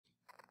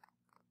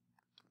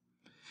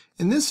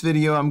In this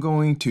video, I'm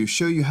going to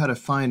show you how to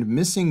find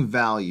missing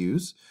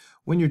values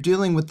when you're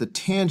dealing with the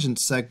tangent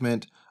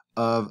segment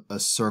of a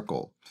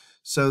circle.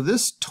 So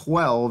this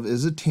 12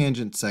 is a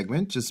tangent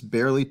segment, just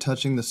barely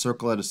touching the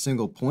circle at a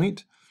single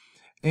point.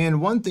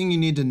 And one thing you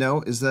need to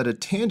know is that a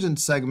tangent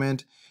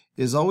segment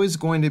is always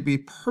going to be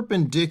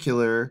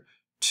perpendicular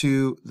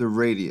to the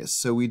radius.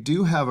 So we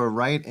do have a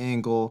right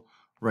angle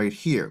right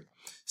here.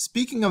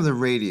 Speaking of the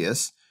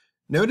radius,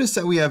 notice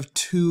that we have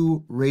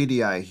two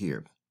radii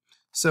here.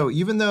 So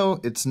even though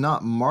it's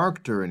not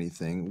marked or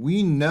anything,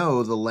 we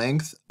know the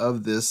length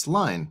of this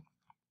line.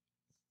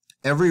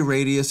 Every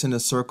radius in a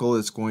circle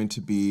is going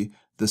to be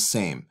the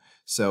same.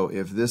 So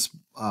if this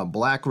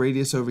black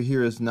radius over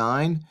here is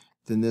 9,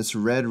 then this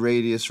red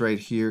radius right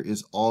here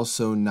is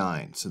also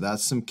 9. So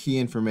that's some key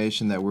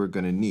information that we're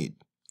going to need.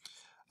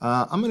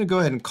 I'm going to go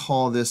ahead and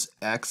call this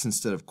x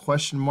instead of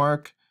question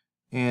mark,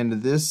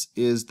 and this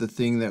is the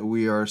thing that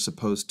we are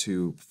supposed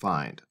to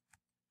find.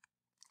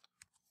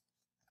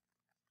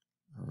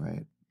 All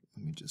right,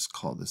 let me just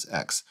call this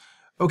x.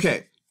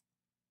 Okay,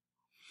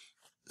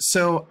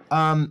 so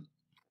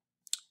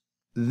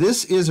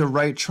this is a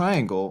right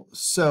triangle,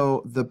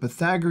 so the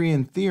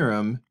Pythagorean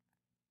theorem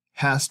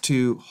has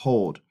to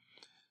hold.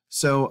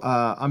 So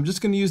I'm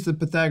just going to use the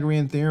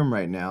Pythagorean theorem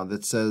right now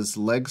that says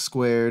leg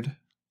squared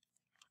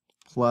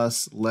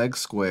plus leg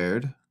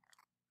squared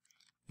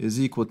is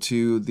equal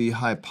to the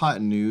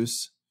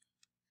hypotenuse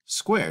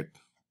squared.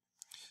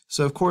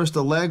 So of course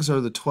the legs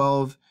are the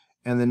 12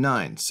 and the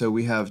 9. So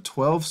we have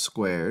 12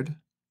 squared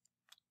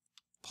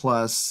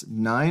plus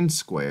 9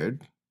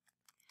 squared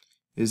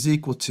is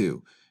equal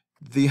to,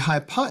 the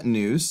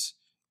hypotenuse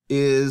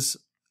is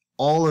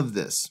all of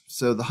this.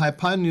 So the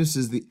hypotenuse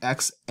is the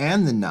x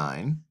and the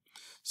 9.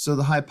 So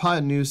the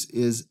hypotenuse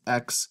is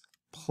x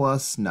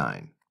plus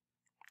 9.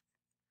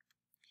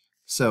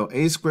 So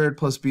a squared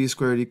plus b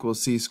squared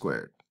equals c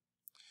squared.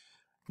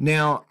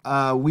 Now,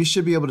 we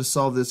should be able to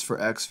solve this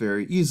for x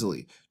very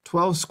easily.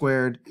 12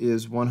 squared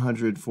is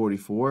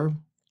 144.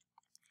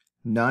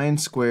 9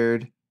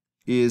 squared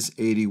is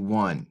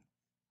 81.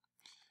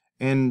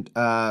 And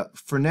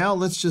for now,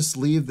 let's just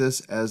leave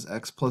this as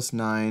x plus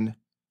 9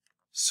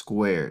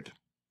 squared.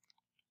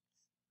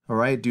 All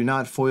right, do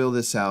not FOIL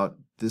this out.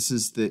 This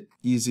is the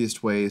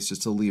easiest way, is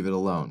just to leave it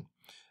alone.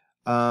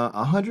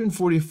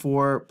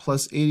 144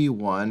 plus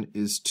 81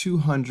 is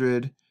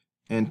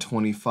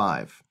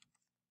 225.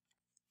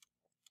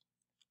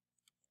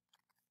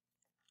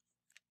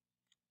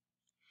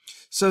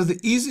 So the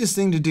easiest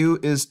thing to do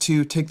is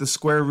to take the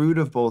square root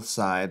of both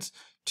sides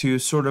to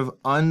sort of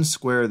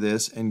unsquare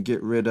this and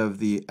get rid of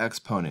the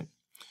exponent.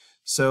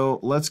 So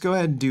let's go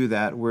ahead and do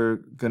that. We're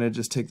going to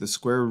just take the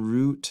square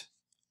root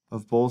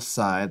of both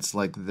sides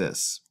like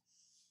this.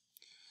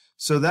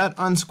 So that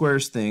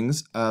unsquares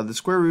things. The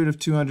square root of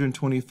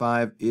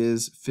 225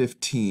 is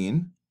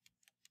 15.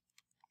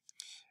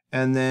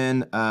 And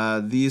then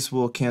these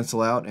will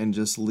cancel out and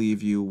just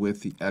leave you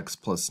with the x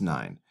plus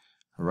 9.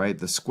 All right,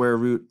 the square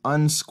root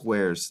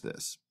unsquares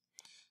this.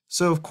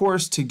 So of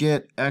course, to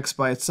get x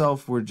by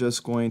itself, we're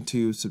just going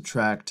to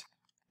subtract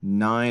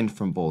 9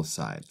 from both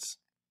sides.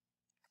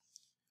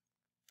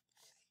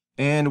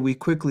 And we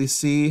quickly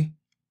see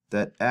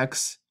that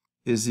x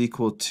is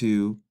equal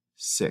to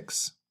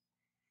 6.